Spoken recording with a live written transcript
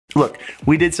Look,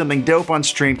 we did something dope on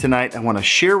stream tonight. I want to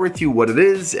share with you what it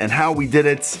is and how we did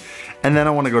it, and then I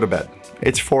want to go to bed.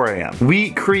 It's 4 a.m.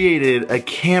 We created a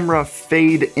camera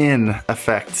fade in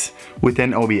effect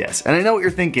within OBS. And I know what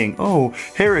you're thinking, oh,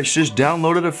 Harris just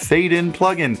downloaded a fade in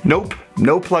plugin. Nope,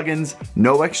 no plugins,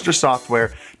 no extra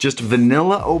software, just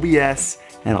vanilla OBS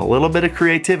and a little bit of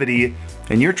creativity,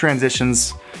 and your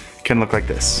transitions can look like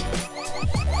this.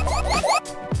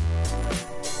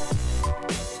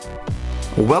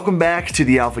 Welcome back to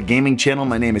the Alpha Gaming channel.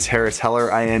 My name is Harris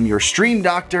Heller. I am your stream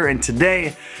doctor, and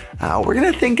today we're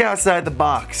gonna think outside the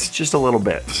box just a little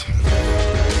bit.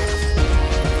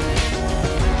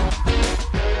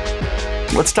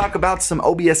 Let's talk about some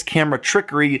OBS camera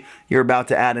trickery you're about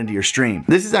to add into your stream.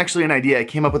 This is actually an idea I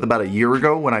came up with about a year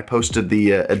ago when I posted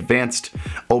the advanced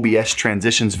OBS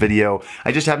transitions video.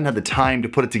 I just haven't had the time to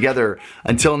put it together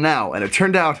until now, and it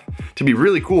turned out to be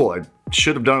really cool. I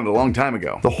should have done it a long time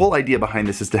ago. The whole idea behind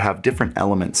this is to have different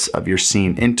elements of your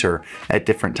scene enter at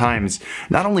different times,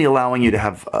 not only allowing you to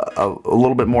have a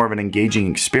little bit more of an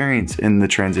engaging experience in the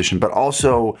transition, but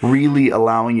also really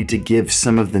allowing you to give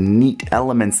some of the neat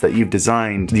elements that you've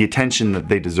designed the attention that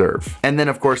they deserve. And then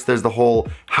of course there's the whole,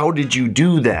 how did you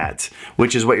do that?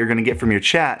 Which is what you're gonna get from your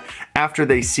chat after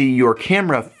they see your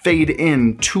camera fade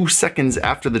in 2 seconds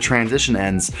after the transition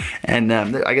ends. And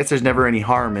I guess there's never any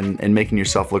harm in making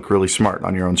yourself look really smart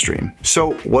on your own stream.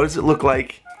 So what does it look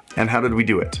like and how did we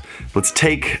do it? Let's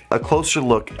take a closer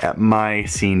look at my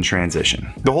scene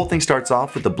transition. The whole thing starts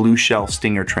off with the blue shell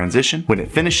stinger transition. When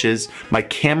it finishes, my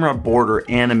camera border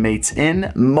animates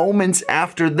in. Moments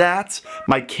after that,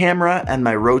 my camera and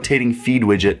my rotating feed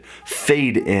widget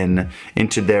fade in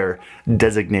into their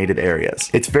designated areas.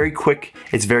 It's very quick,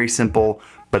 it's very simple,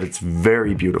 but it's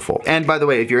very beautiful. And by the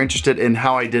way, if you're interested in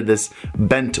how I did this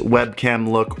bent webcam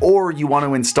look, or you want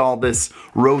to install this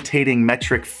rotating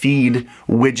metric feed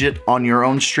widget on your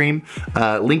own stream,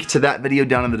 link to that video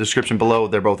down in the description below.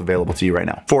 They're both available to you right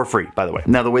now, for free, by the way.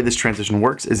 Now, the way this transition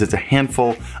works is it's a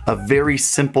handful of very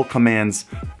simple commands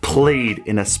played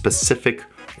in a specific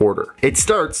order. It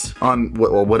starts on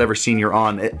whatever scene you're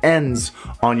on, it ends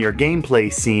on your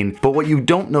gameplay scene, but what you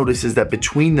don't notice is that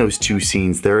between those two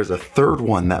scenes, there is a third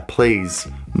one that plays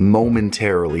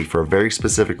momentarily for a very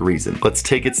specific reason. Let's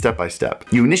take it step by step.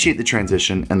 You initiate the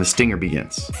transition and the stinger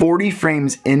begins. 40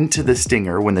 frames into the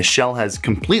stinger, when the shell has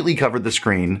completely covered the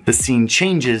screen, the scene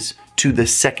changes to the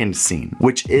second scene,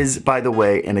 which is, by the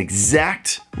way, an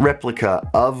exact replica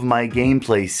of my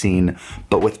gameplay scene,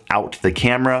 but without the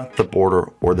camera, the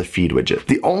border, or the feed widget.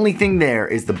 The only thing there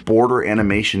is the border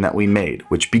animation that we made,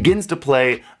 which begins to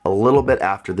play a little bit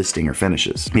after the stinger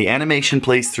finishes. The animation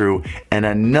plays through and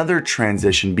another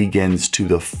transition begins to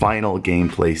the final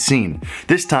gameplay scene.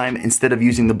 This time, instead of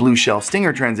using the blue shell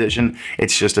stinger transition,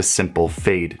 it's just a simple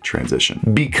fade transition.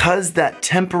 Because that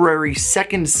temporary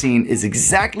second scene is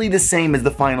exactly the same as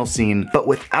the final scene, but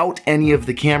without any of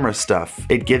the camera stuff,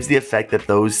 it gives the effect that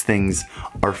those things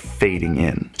are fading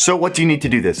in. So what do you need to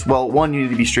do this? Well, one, you need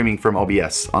to be streaming from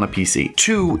OBS on a PC.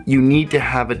 Two, you need to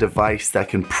have a device that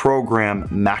can program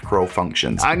macro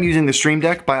functions. I'm using the Stream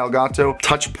Deck by Elgato.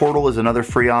 Touch Portal is another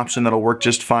free option that'll work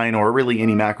just fine, or really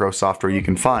any macro software you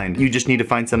can find. You just need to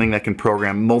find something that can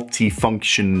program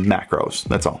multi-function macros,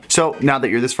 that's all. So now that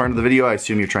you're this far into the video, I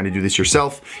assume you're trying to do this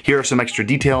yourself. Here are some extra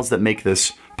details that make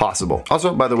this possible.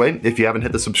 Also, by the way, if you haven't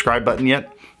hit the subscribe button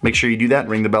yet, make sure you do that,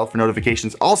 ring the bell for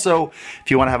notifications. Also, if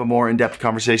you want to have a more in-depth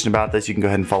conversation about this, you can go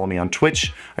ahead and follow me on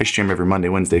Twitch. I stream every Monday,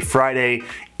 Wednesday, Friday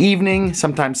evening,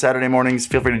 sometimes Saturday mornings.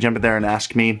 Feel free to jump in there and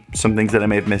ask me some things that I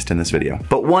may have missed in this video.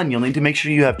 But one, you'll need to make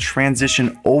sure you have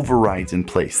transition overrides in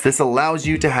place. This allows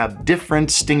you to have different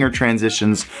stinger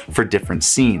transitions for different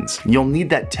scenes. You'll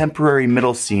need that temporary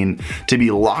middle scene to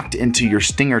be locked into your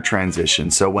stinger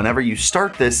transition. So whenever you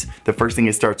start this, the first thing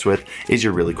it starts with is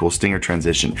your really cool stinger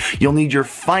transition. You'll need your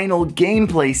final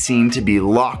gameplay scene to be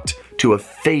locked to a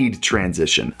fade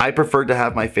transition. I preferred to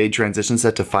have my fade transition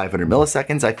set to 500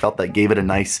 milliseconds. I felt that gave it a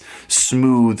nice,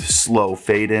 smooth, slow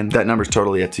fade in. That number's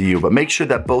totally up to you, but make sure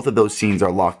that both of those scenes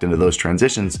are locked into those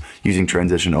transitions using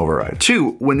transition override.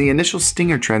 Two, when the initial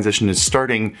stinger transition is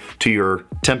starting to your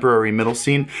temporary middle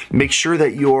scene, make sure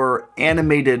that your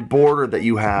animated border that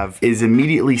you have is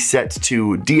immediately set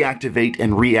to deactivate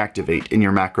and reactivate in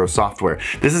your macro software.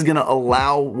 This is gonna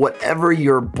allow whatever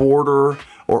your border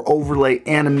or overlay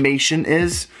animation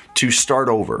is to start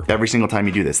over every single time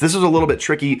you do this. This was a little bit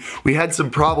tricky. We had some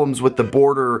problems with the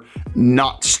border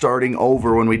not starting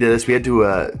over when we did this. We had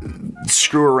to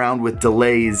screw around with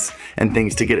delays and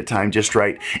things to get it timed just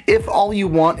right. If all you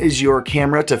want is your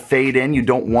camera to fade in, you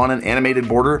don't want an animated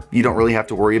border, you don't really have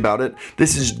to worry about it.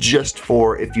 This is just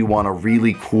for if you want a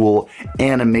really cool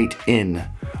animate in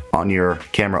on your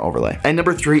camera overlay. And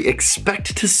number 3,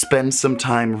 expect to spend some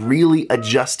time really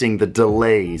adjusting the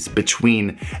delays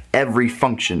between every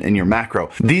function in your macro.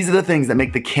 These are the things that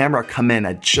make the camera come in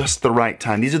at just the right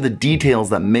time. These are the details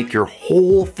that make your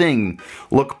whole thing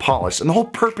look polished. And the whole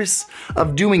purpose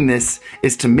of doing this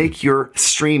is to make your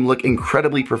stream look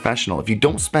incredibly professional. If you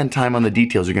don't spend time on the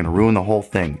details, you're gonna ruin the whole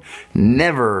thing.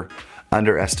 Never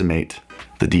underestimate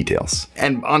the details.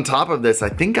 And on top of this, I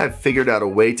think I've figured out a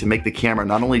way to make the camera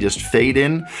not only just fade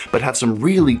in, but have some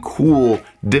really cool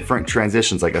different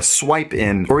transitions, like a swipe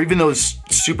in, or even those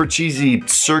super cheesy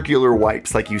circular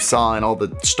wipes like you saw in all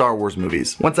the Star Wars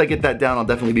movies. Once I get that down, I'll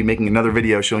definitely be making another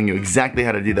video showing you exactly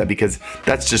how to do that, because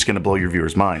that's just gonna blow your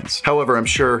viewers' minds. However, I'm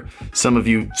sure some of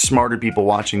you smarter people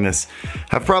watching this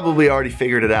have probably already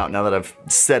figured it out now that I've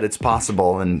said it's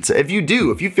possible. And if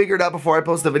you figure it out before I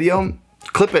post the video,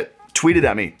 clip it. Tweet it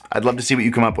at me. I'd love to see what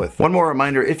you come up with. One more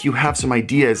reminder, if you have some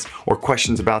ideas or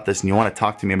questions about this and you want to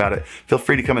talk to me about it, feel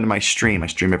free to come into my stream. I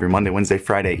stream every Monday, Wednesday,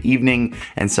 Friday evening,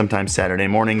 and sometimes Saturday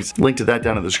mornings. Link to that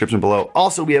down in the description below.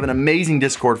 Also, we have an amazing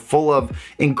Discord full of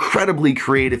incredibly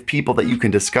creative people that you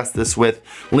can discuss this with.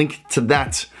 Link to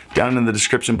that down in the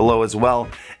description below as well.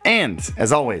 And,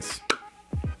 as always,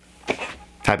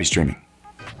 happy streaming.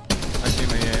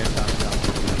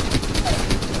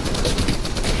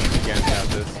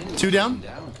 Two down.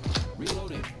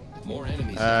 Reloading. More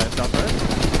enemies. Top right.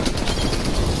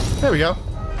 There we go.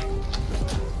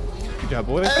 Good job,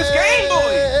 boys. It's game,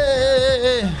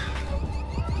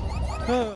 boys!